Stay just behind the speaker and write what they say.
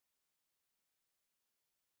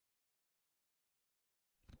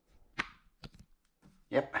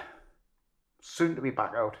Yep, soon to be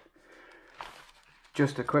back out.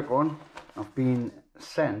 Just a quick one. I've been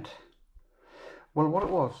sent, well, what it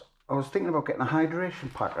was, I was thinking about getting a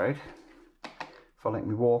hydration pack, right, for like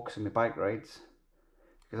my walks and my bike rides,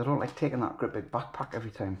 because I don't like taking that great big backpack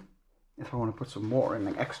every time. If I want to put some water in,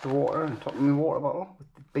 like extra water on top of my water bottle, with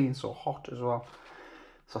it being so hot as well.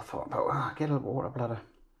 So I thought about, get a little water bladder.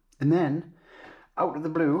 And then, out of the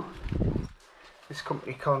blue, this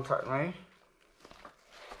company contacted me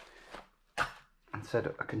and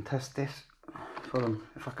said I can test this for them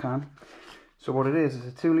if I can. So what it is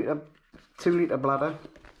a 2 litre bladder.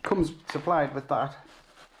 Comes supplied with that.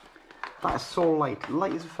 That is so light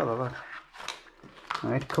as a feather, that.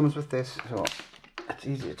 Right, comes with this, so it's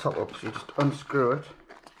easy to top up. So you just unscrew it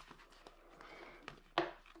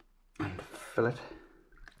and fill it.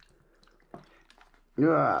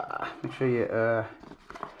 Yeah, make sure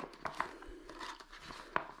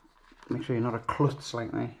you're not a klutz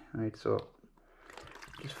like me. Right, so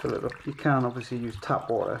just fill it up. You can obviously use tap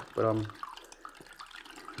water, but don't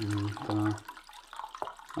know.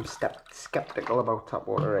 I'm skeptical about tap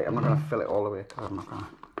water. Right, I'm not gonna fill it all the way because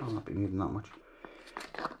I'm not be needing that much.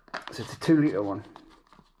 So it's a 2 litre one.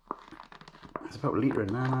 It's about a litre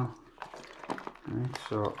in there now. Right,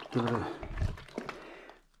 so give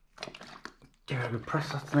it a good press.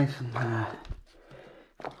 That's nice and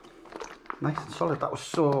solid. That was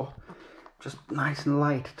so just nice and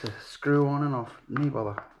light to screw on and off. No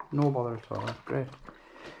bother at all. That's great.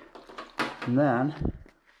 And then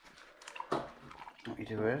what you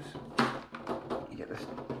do is you get this,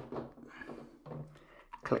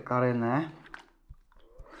 click that in there.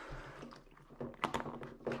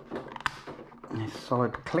 Nice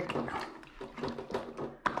solid click.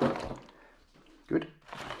 Good.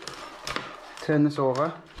 Turn this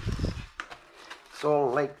over. It's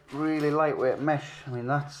all like really lightweight mesh. I mean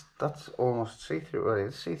that's almost see-through. Well,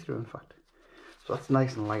 it's see-through in fact. So that's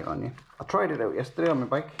nice and light on you. I tried it out yesterday on my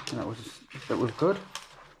bike and it was good.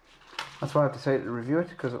 That's why I decided to review it,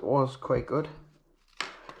 because it was quite good.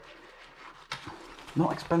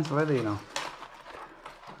 Not expensive either, you know.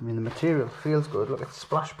 I mean the material feels good. Look, it's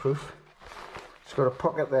splash proof. It's got a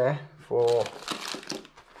pocket there for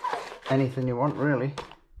anything you want really.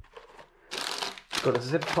 It's got a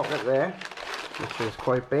zip pocket there, which is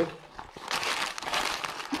quite big.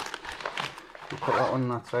 You put that on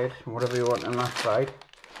that side, whatever you want on that side.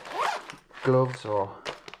 Gloves, or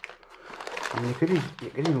I mean, you could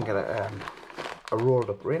even get a rolled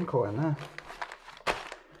up raincoat in there.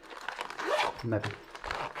 Maybe.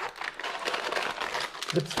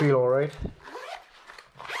 Zips feel alright.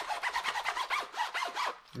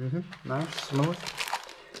 Nice, smooth.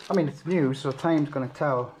 I mean, it's new, so time's gonna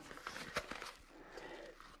tell.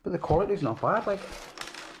 But the quality's not bad. Like,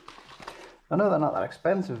 I know they're not that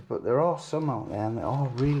expensive, but there are some out there, and they're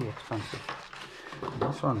all really expensive. And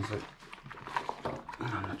this one's like,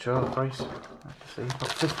 I'm not sure the price. I have to see,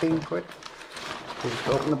 about 15 quid. So just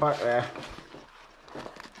open the back there,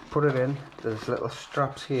 put it in. There's little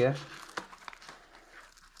straps here.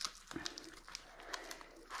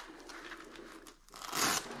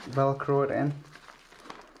 Velcro it in.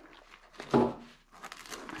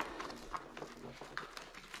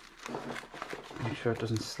 Make sure it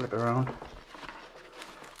doesn't slip around.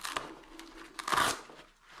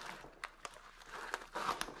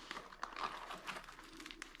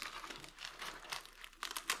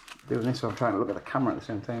 Doing this while I'm trying to look at the camera at the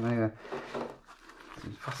same time anyway. So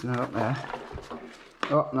you fasten it up there.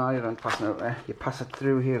 Oh no, you don't fasten it up there. You pass it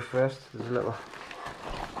through here first. There's a little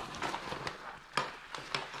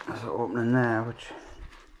opening there which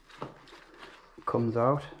comes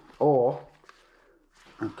out, or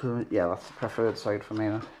yeah, that's the preferred side for me.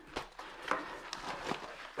 That.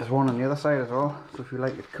 There's one on the other side as well, so if you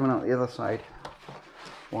like it coming out the other side,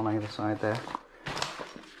 one either side there.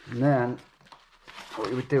 And then what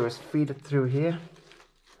you would do is feed it through here.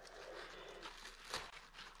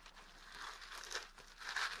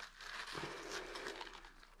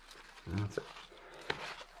 And that's it.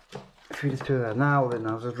 Feed it through there. Now then,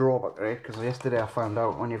 there's a drawback, right? Because yesterday I found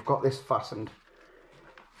out when you've got this fastened,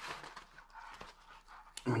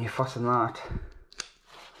 when you fasten that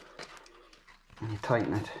and you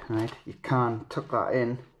tighten it, right, you can tuck that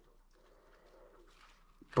in,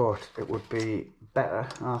 but it would be better,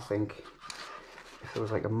 I think, if there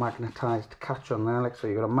was like a magnetized catch on there, like so.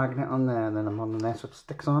 You got a magnet on there and then I'm on there so it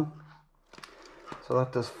sticks on, so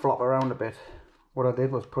that does flop around a bit. What I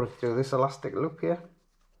did was put it through this elastic loop here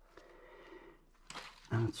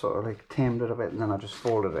and it sort of like tamed it a bit, and then I just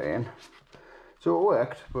folded it in, so it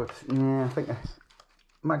worked. But yeah, I think a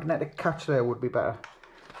magnetic catch there would be better.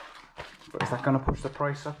 But is that going to push the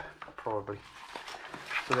price up? Probably.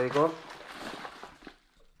 So there you go.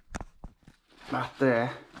 That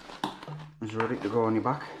there is ready to go on your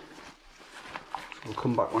back. So we'll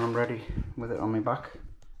come back when I'm ready with it on my back.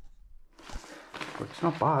 But it's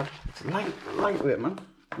not bad. It's lightweight, man.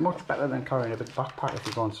 Much better than carrying a big backpack if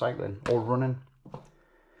you're going cycling or running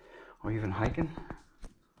or even hiking.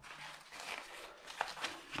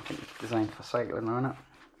 I think it's designed for cycling now, isn't it?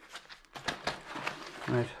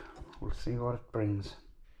 Right, we'll see what it brings.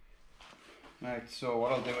 Right, so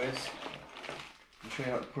what I'll do is I'll show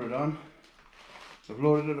you how to put it on. So I've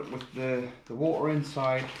loaded it up with the water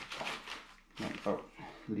inside, like about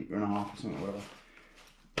a litre and a half or something, whatever.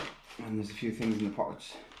 And there's a few things in the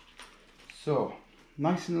pockets. So,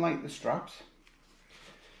 nice and light the straps.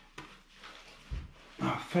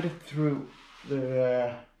 I've fed it through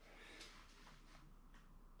the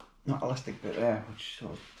not elastic bit there, which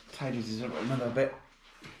sort of tidies it up another bit.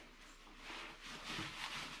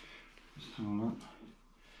 Just have a look.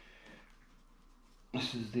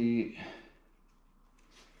 This is the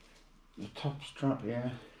top strap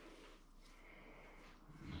here.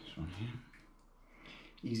 This one here.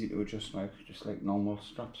 Easy to adjust, like just like normal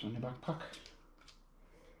straps on your backpack.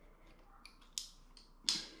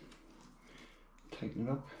 Tighten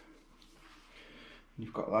it up.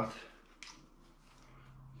 You've got that.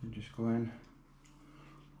 You can just go in.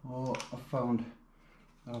 Oh, I found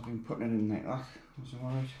that I've been putting it in like that. That's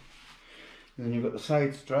alright. And then you've got the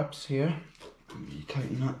side straps here. You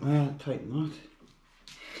tighten that there, tighten that.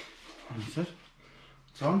 And that's it.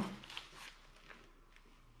 It's on.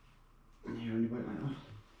 And you only wait like that.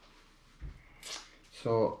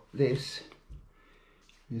 So this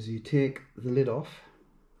is you take the lid off.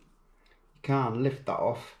 You can lift that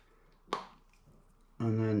off,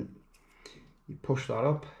 and then you push that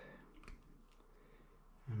up,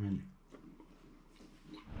 and then.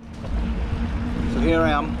 So here I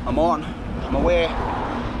am. I'm on. I'm away.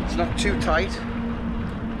 It's not too tight.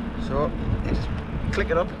 So you just click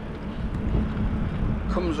it up.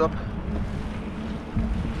 Comes up.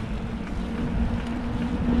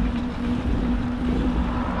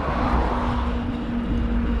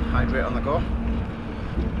 Hydrate on the go.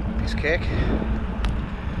 Piece of cake.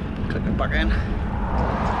 Click it back in.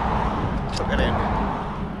 Tuck it in.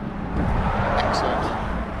 Excellent.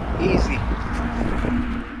 Easy.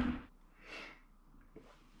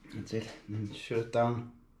 That's it. And then shut it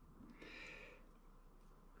down.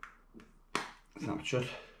 Snap it shut.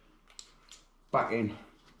 Back in.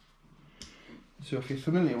 So if you're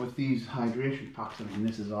familiar with these hydration packs, I mean,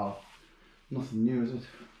 this is all nothing new, is it?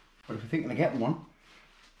 But if you're thinking of getting one,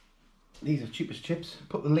 these are cheap as chips.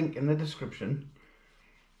 Put the link in the description.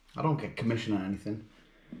 I don't get commission or anything.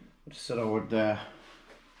 I just said I would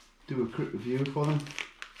do a quick review for them.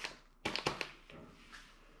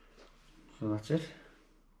 So that's it.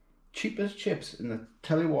 Cheap as chips. And I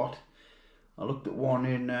tell you what, I looked at one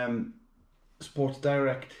in Sports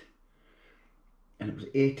Direct, and it was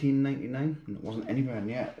 $18.99, and it wasn't anywhere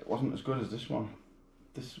near. It wasn't as good as this one.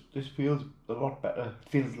 This feels a lot better. It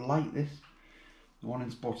feels light. This. The one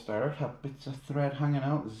in Sports Direct had bits of thread hanging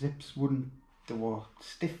out. The zips wouldn't. They were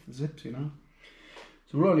stiff zips, you know.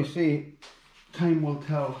 So we'll only see. Time will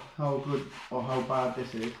tell how good or how bad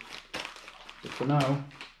this is. But for now,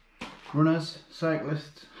 runners,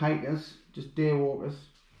 cyclists, hikers, just day walkers,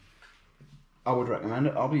 I would recommend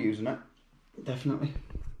it. I'll be using it, definitely.